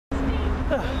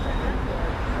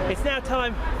It's now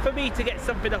time for me to get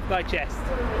something off my chest.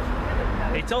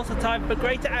 It's also time for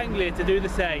Greater Anglia to do the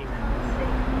same.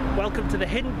 Welcome to the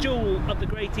hidden jewel of the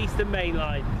Great Eastern Main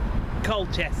Line,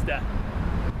 Colchester.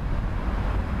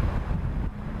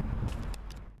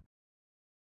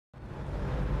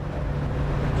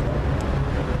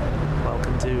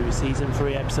 Welcome to Season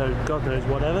 3 episode God knows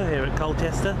whatever here at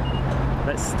Colchester.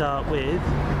 Let's start with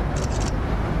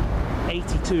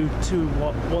 82 to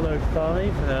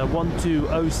 105,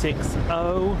 12060,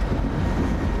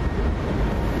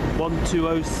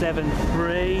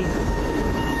 12073,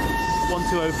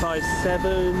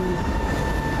 12057,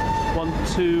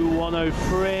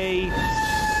 12103,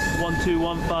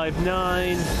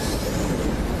 12159.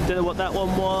 Don't know what that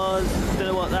one was. Don't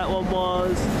know what that one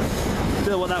was.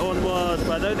 Don't know what that one was.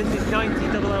 But I know this is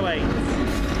 90008.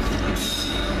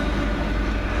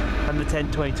 And the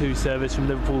 1022 service from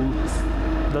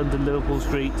London Liverpool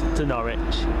Street to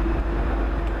Norwich.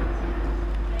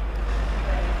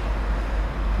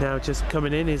 Now just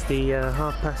coming in is the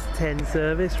 10:30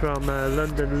 service from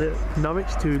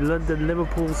Norwich to London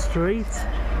Liverpool Street.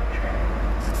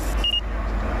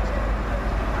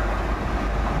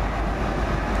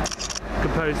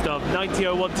 Composed of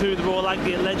 90012 the Royal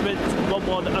Anglian Regiment,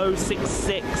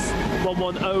 11066,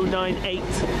 11098,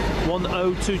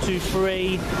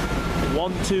 10223,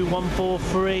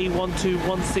 12143,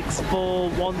 12164,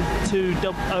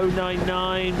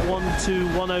 12099,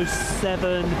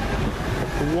 12107,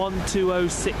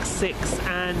 12066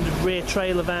 and rear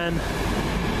trailer van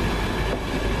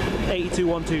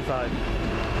 82125.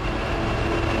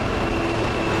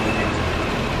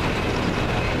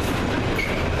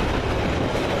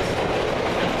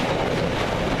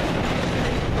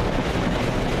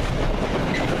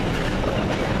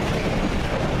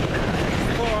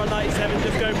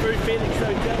 Just going through Felix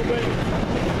Hotel room.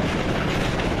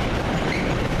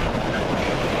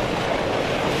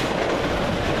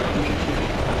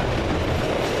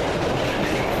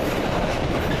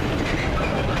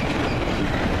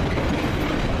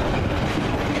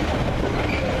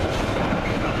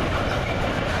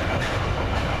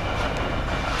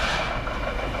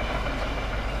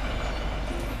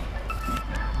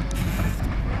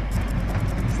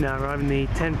 Now arriving the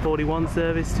 10:41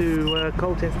 service to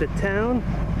Colchester Town,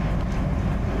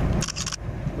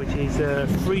 which is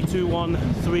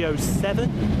 321307.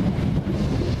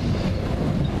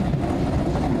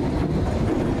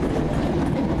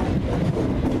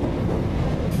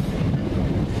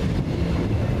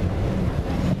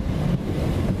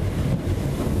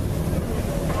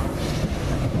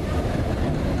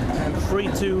 And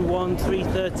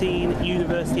 321313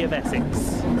 University of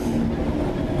Essex.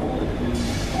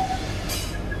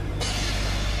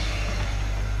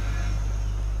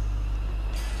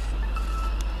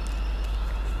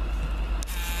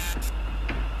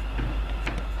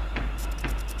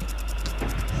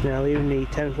 Now leaving the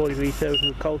 10:43 service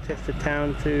from Colchester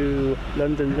Town to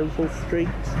London Liverpool Street.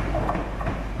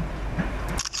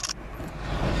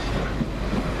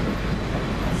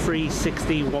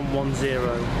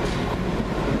 (360,110).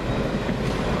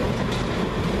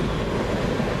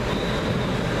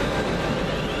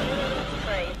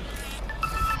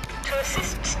 To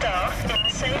assist staff in the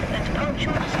safe and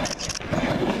punctual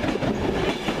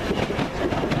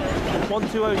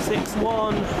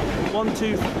 12061,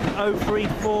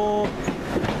 12034,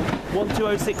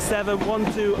 12067,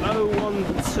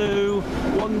 12012,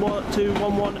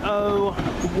 12110,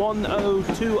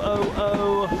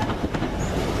 10200,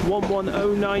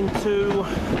 11092,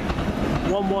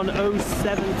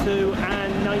 11072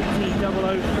 and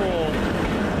 90004.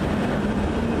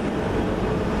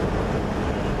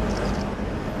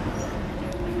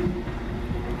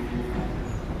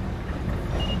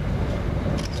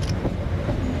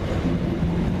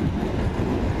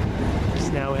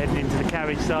 Now heading into the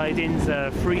carriage sidings,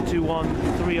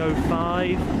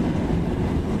 321305.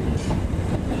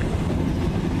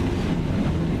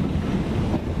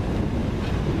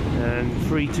 And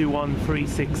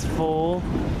 321364.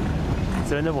 Is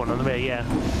there another one on the way? Yeah.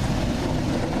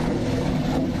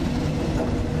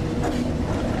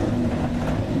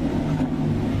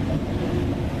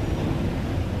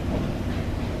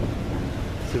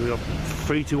 So we've got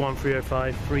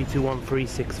 321305,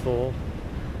 321364.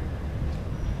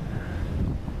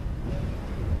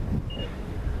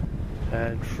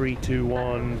 And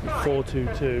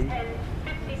 321422.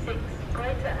 10:56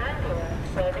 Greater Anglia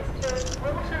service to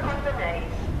Waton-on-the-Naze,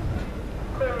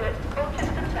 crew at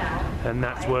Colchester Town. And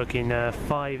that's working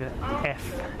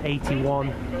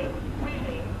 5F81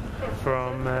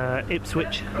 from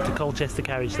Ipswich to Colchester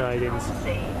carriage sidings.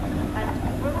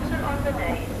 And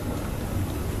Waton-on-the-Naze.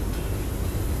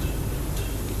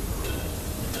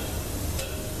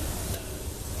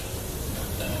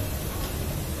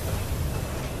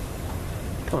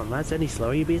 on lads, any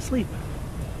slower you'd be asleep.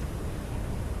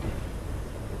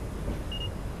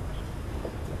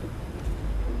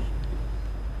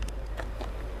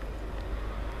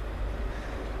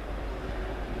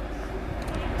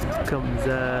 Comes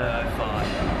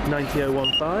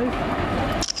 90015.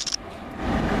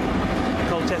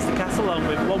 Colchester Castle along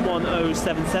with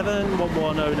 11077,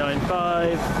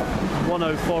 11095,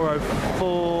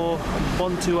 10404,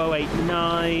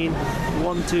 12089,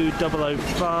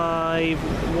 12005,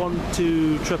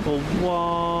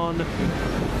 12111,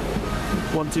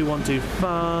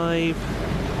 12125,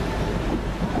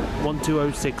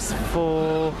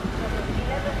 12064,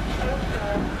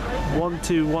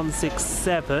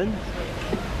 12167,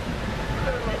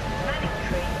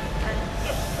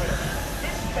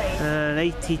 and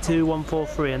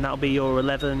 82143, and that'll be your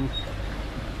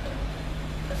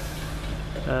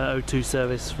 11:02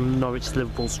 service from Norwich to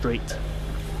Liverpool Street.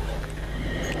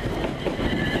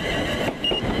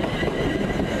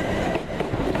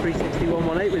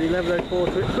 (36118) with 11:04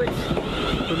 to Ipswich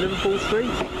from Liverpool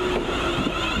Street.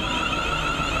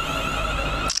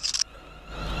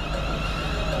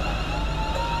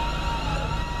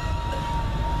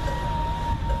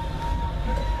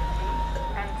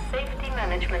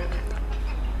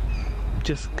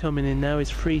 Just coming in now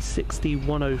is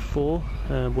 36104,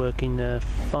 working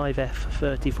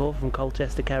 5F34 from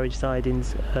Colchester carriage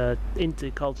sidings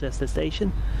into Colchester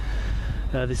station.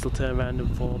 This will turn around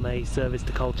and form a service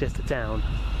to Colchester Town.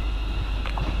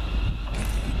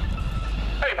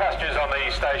 Hey, passengers on the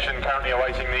station currently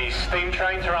awaiting the steam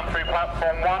train to run through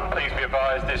platform 1. Please be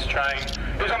advised this train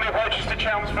is on the approaches to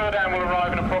Chelmsford and will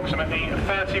arrive in approximately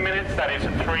 30 minutes, that is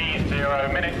 30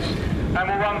 minutes, and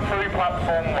will run through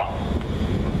platform 1.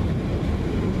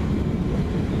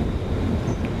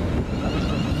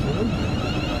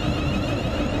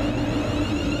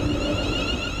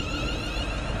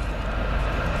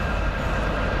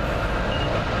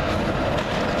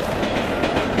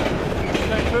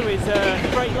 Is a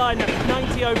straight line at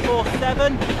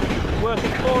 90047,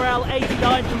 working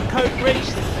 4L89 from Coat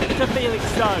Bridge to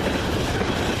Felixstowe.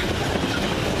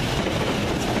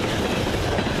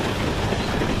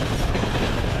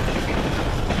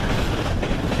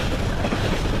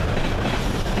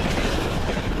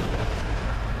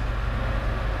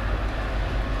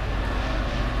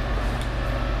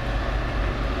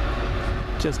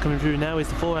 Just coming through now is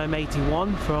the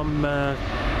 4M81 from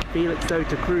Felixstowe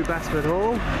to Crewe Basford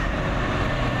Hall,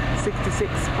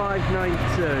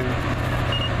 66592.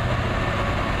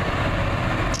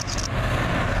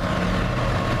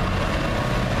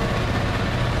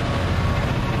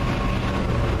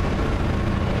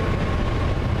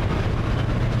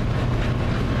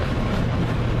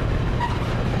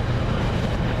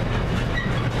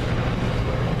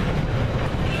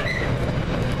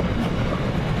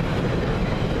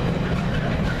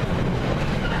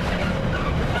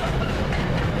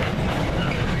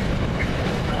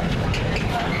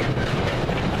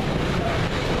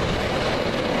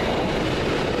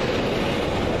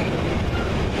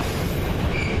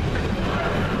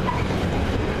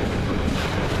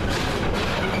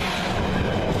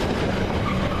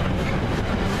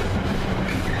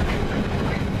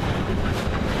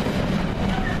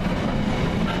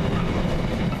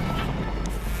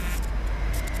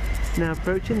 Now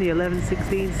approaching the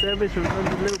 11:16 service from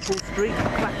London Liverpool Street,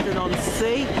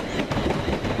 Waton-on-the-Naze.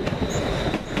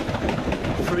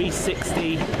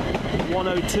 360,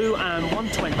 102 and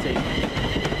 120.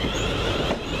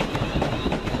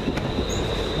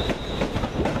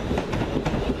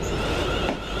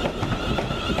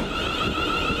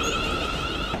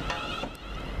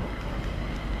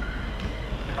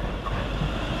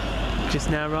 Just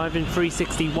now arriving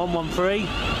 360, 113.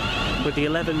 With the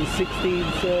 11:16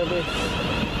 service,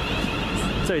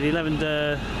 sorry, the 11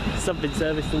 something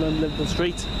service to London Liverpool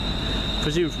Street,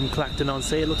 presumed from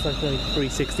Clacton-on-Sea. It looks like only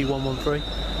 360 113.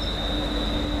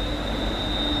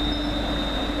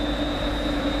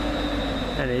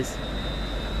 That is.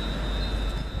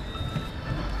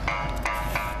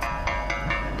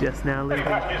 Just now leaving.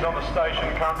 Passengers on the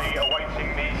station currently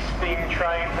awaiting the steam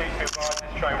train. Please be advised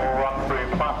this train will run through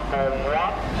platform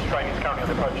 1. This train is currently on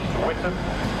the approaches to Whitton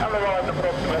and will arrive in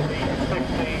approximately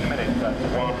 15 minutes. That's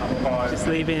 1-5. Just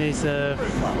leaving is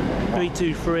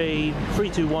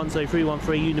 321, so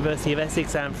 313 University of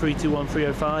Essex and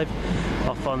 321305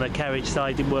 off on the carriage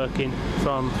siding working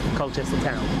from Colchester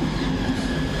Town.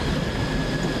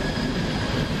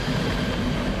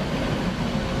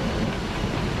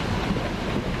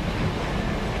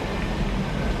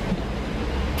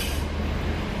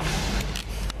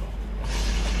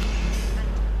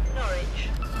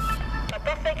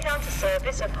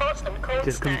 service of hot and cold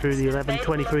Just come through the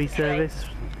 11:23 service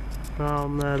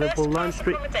from Liverpool Line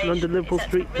Street, London Liverpool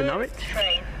Street to Norwich,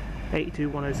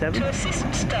 82107. To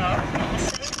assist staff in the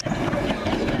safe and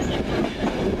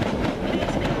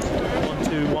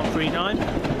punctual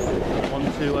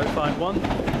 12139, 12051,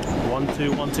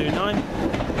 12129,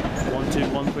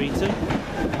 12132,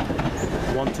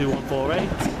 12148,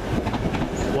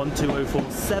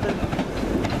 12047,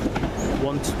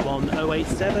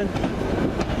 11087,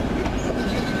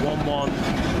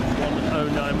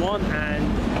 111091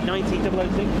 and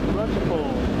 90006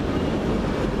 Rutherford.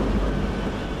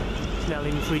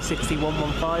 Snelling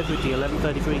 36115 with the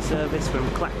 11:33 service from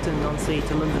Clacton-on-Sea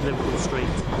to London Liverpool Street.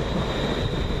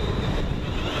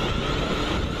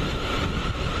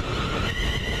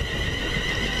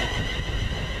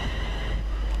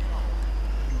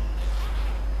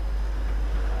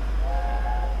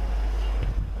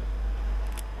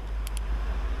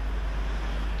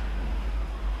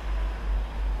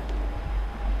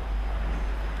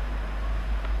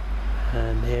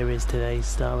 And here is today's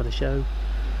star of the show,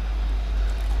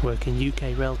 working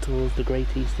UK Rail towards the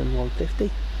Great Eastern 150,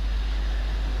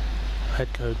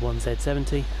 head code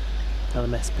 1Z70,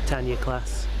 LMS Britannia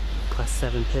Class, Class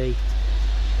 7P,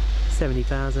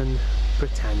 70,000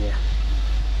 Britannia.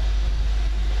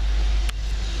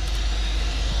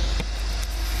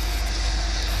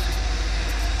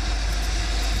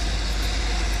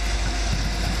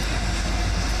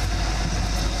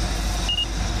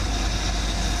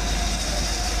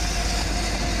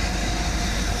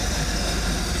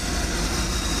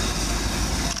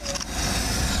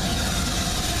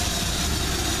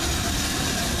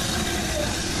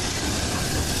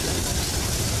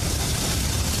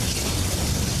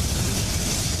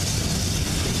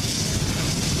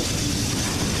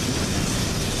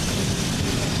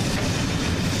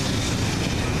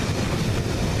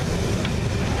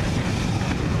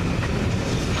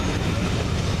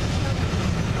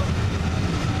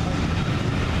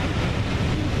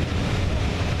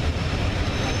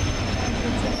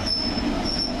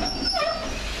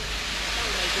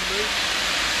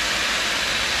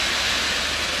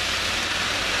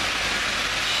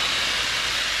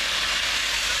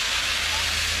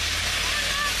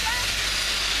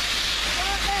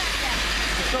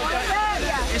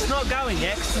 It's not going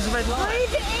yet because there's a red light.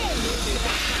 Breathe it in.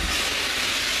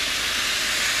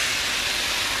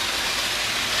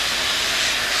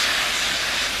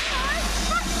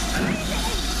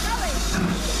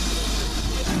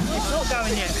 It's not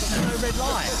going yet because there's no red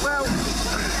light. Well,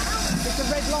 it's a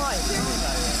red light.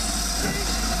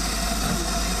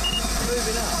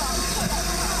 Moving up.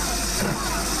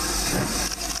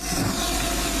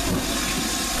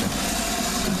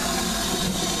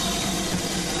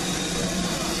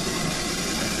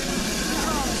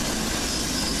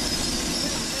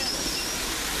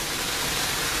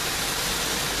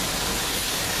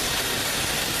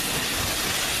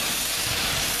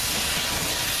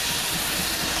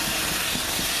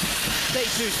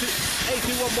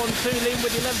 82112 Lynn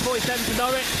with 11:47 to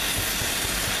Norwich.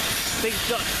 Thing's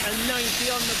got a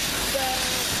 90 on the bell.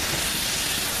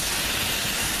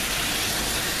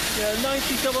 Yeah,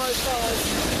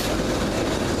 90.05.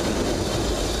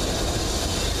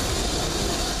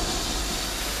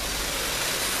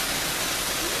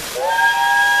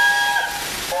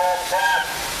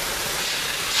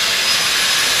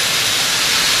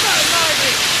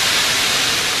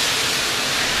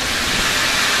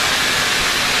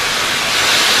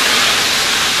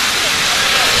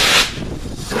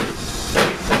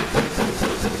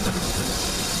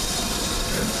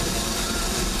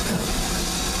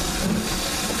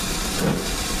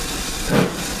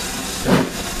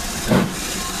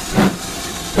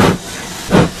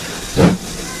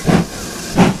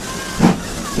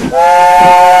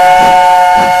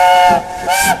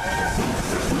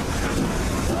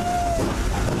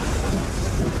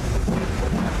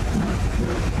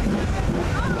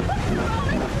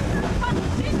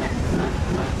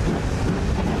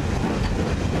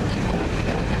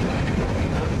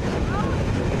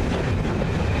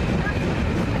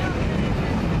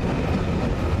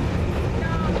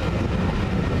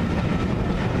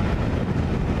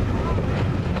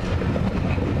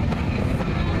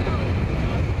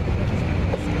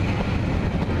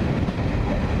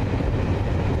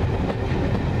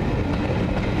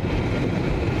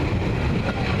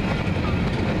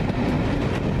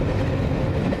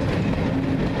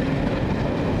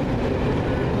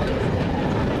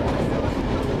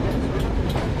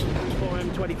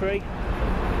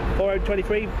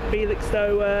 .23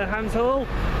 Felixstowe Hans Hall,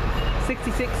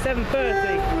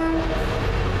 66,730.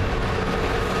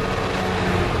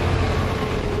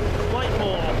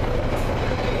 Whitemore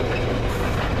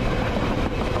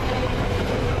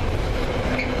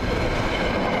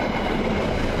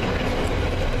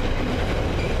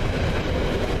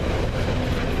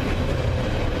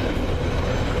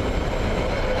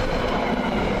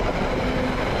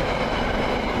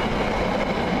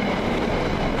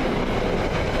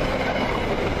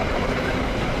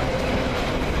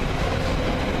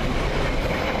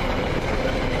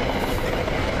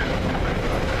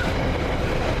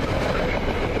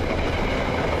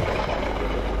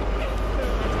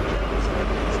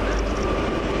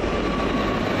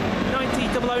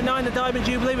line the Diamond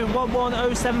Jubilee with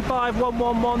 11075,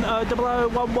 11100,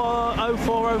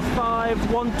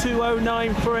 1104005,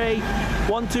 12093,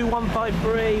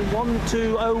 12153,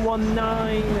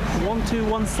 12019,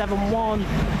 12171,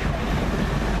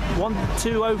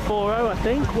 12040 I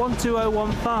think,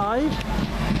 12015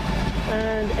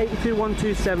 and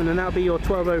 82127, and that'll be your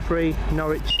 1203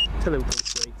 Norwich to Liverpool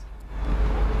Street.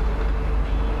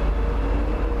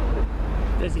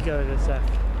 There's he going this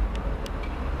left.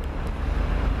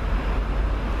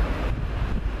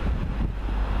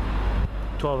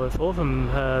 $12.04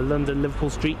 from London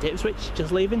Liverpool Street to Ipswich,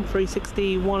 just leaving,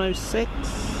 360-106.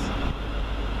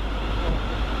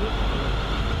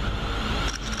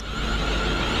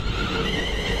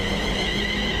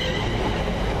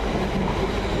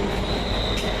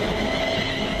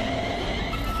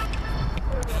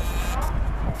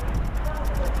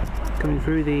 Coming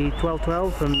through the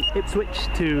 1212 from Ipswich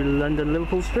to London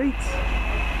Liverpool Street,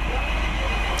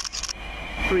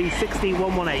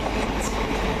 360-118.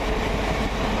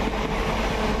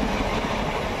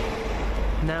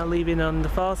 Now leaving on the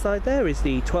far side there is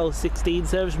the 1216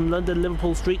 service from London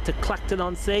Liverpool Street to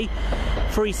Clacton-on-Sea,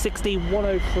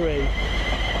 360-103.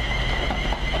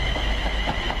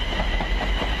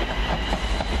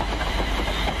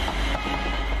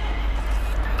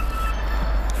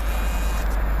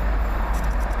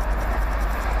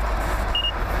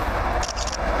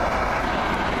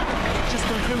 Just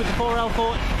coming through with the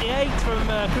 4L48 from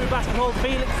Crewe Basketball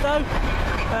Felixstowe.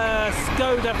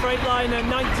 Skoda Freightliner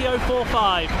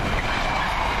 90045.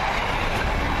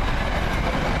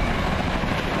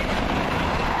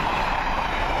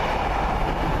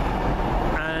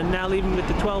 And now leaving with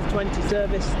the 1220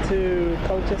 service to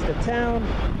Colchester Town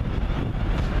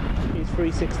is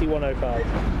 360-105.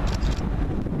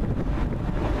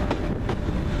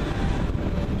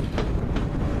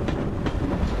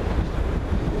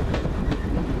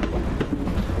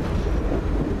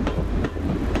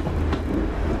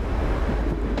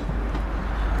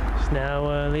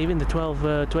 Now leaving the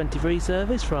 1223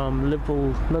 service from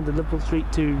London Liverpool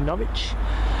Street to Norwich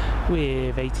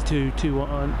with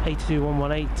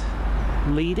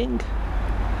 82118 leading,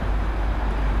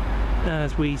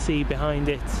 as we see behind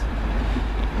it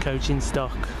coaching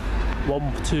stock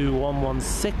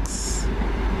 12116,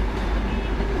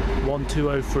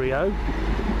 12030,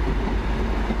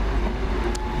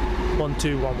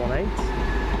 12118,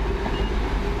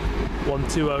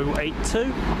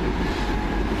 12082,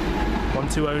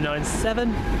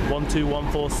 12097,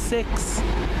 12146,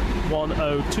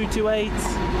 10228,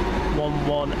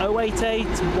 11088,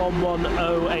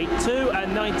 11082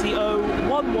 and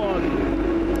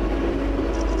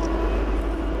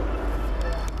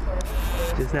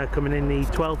 90011. Just now coming in the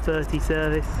 1230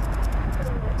 service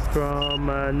from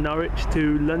Norwich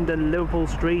to London Liverpool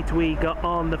Street. We got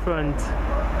on the front,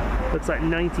 looks like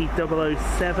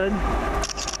 90007.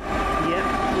 Yep,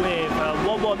 with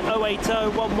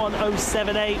 11080,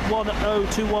 11078,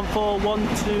 10214,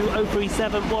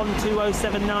 12037,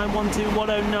 12079,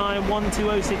 12109,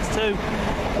 12062,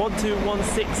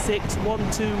 12166,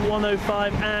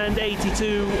 12105 and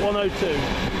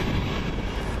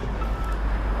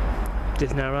 82102.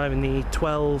 Just now arriving the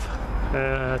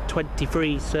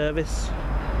 1223 service,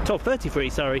 1233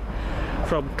 sorry,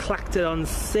 from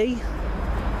Clacton-on-Sea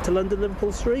to London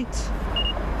Liverpool Street,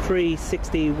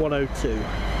 360-102.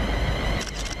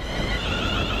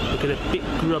 Looking a bit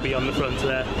grubby on the front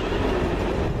there.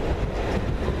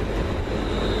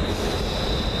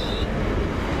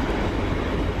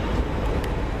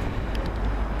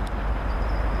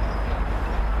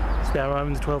 It's now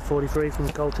arriving the 1243 from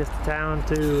Colchester Town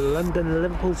to London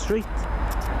Liverpool Street,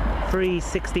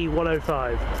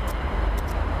 360-105.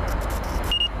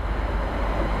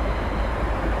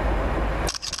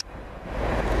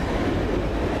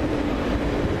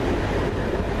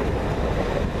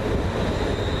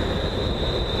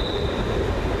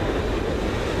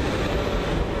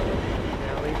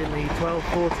 Now leaving the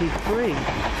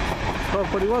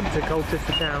 1241 to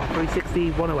Colchester Town,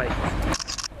 360-108.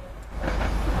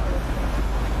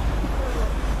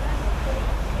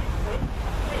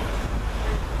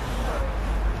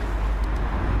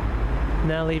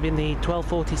 Now leaving the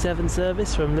 1247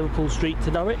 service from Liverpool Street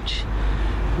to Norwich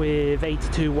with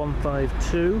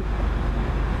 82152.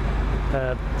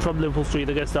 From Liverpool Street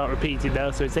they're going to start repeating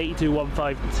now, so it's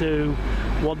 82152,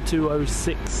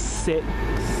 12066,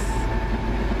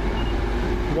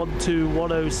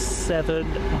 12107,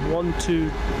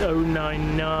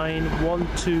 12099,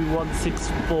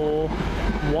 12164,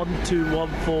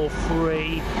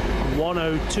 12143,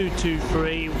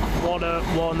 10223,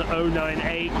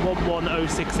 11098,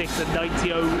 11066 and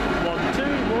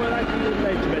 90012. More likely with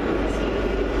measurements.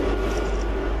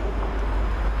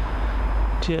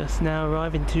 Just now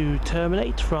arriving to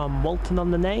terminate from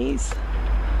Waton-on-the-Naze.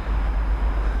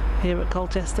 Here at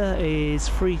Colchester is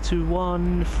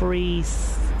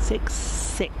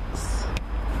 321366.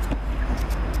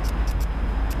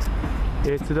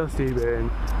 It's a dusty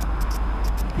bin.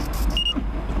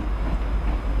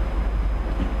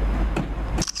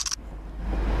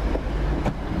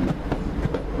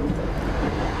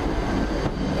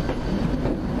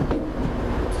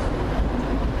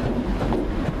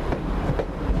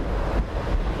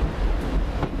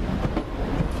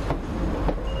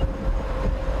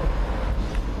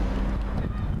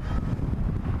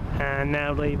 And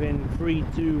now leaving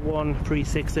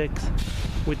 321366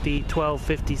 with the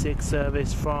 12:56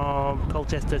 service from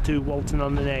Colchester to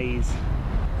Waton-on-the-Naze.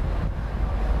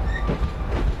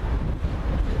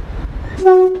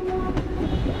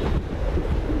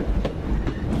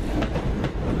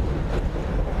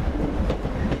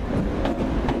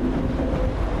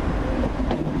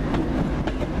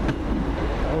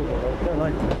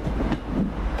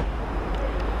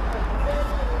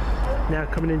 Now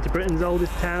coming into Britain's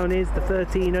oldest town is the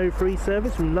 1303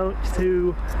 service from Norwich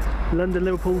to London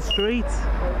Liverpool Street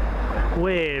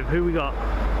with, who we got?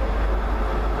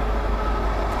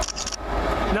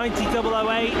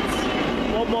 90008,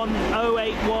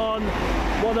 11081,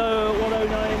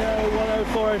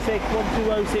 10090, 10406,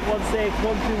 1200616,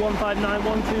 12159,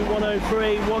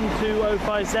 12103,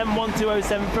 12057,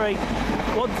 12073,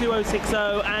 12060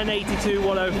 and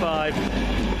 82105.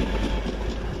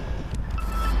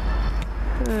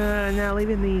 Now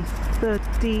leaving the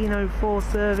 1304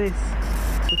 service,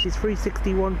 which is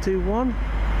 36121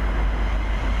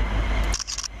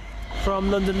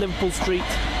 from London Liverpool Street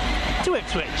to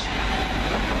Ipswich.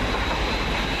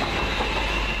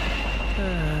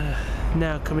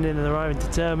 Now coming in and arriving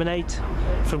to terminate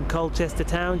from Colchester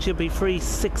Town should be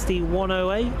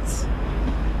 36108,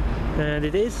 and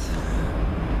it is.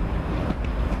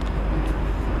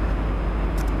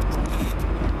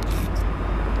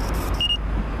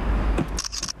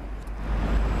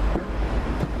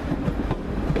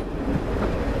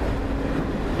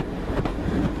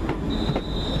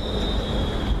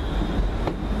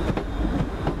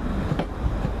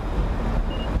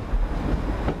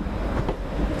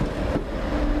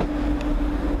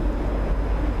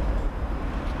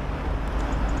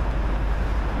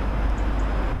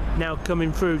 Now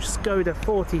coming through Skoda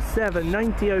 47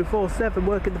 90047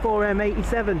 working the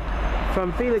 4M87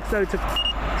 from Felixstowe to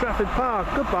Trafford Park.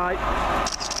 Goodbye.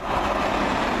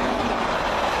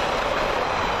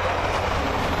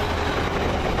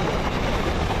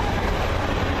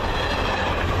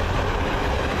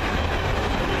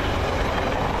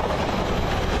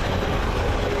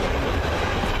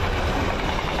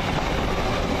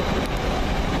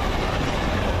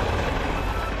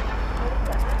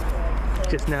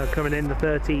 Just now coming in the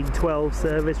 1312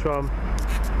 service from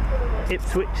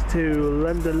Ipswich to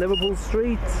London Liverpool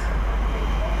Street,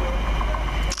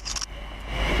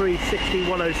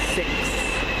 36106.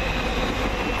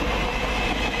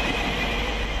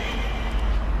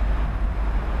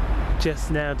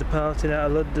 Just now departing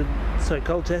out of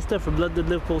Colchester from London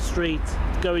Liverpool Street,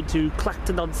 going to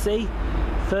Clacton-on-Sea,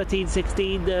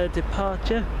 1316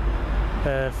 departure,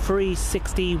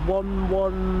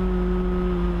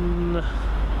 36116.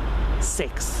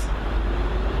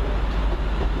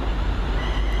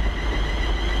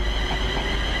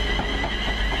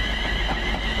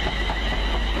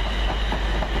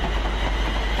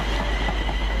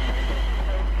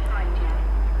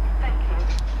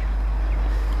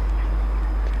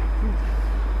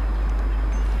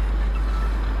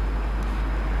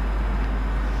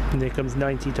 And here comes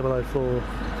 90004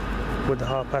 with the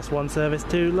 1:30 service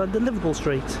to London Liverpool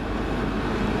Street.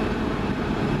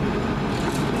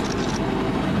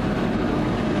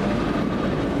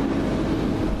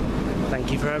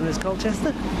 Thank you for having us,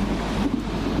 Colchester.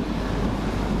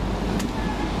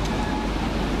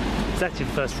 It's actually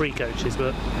the first 3 coaches,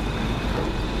 but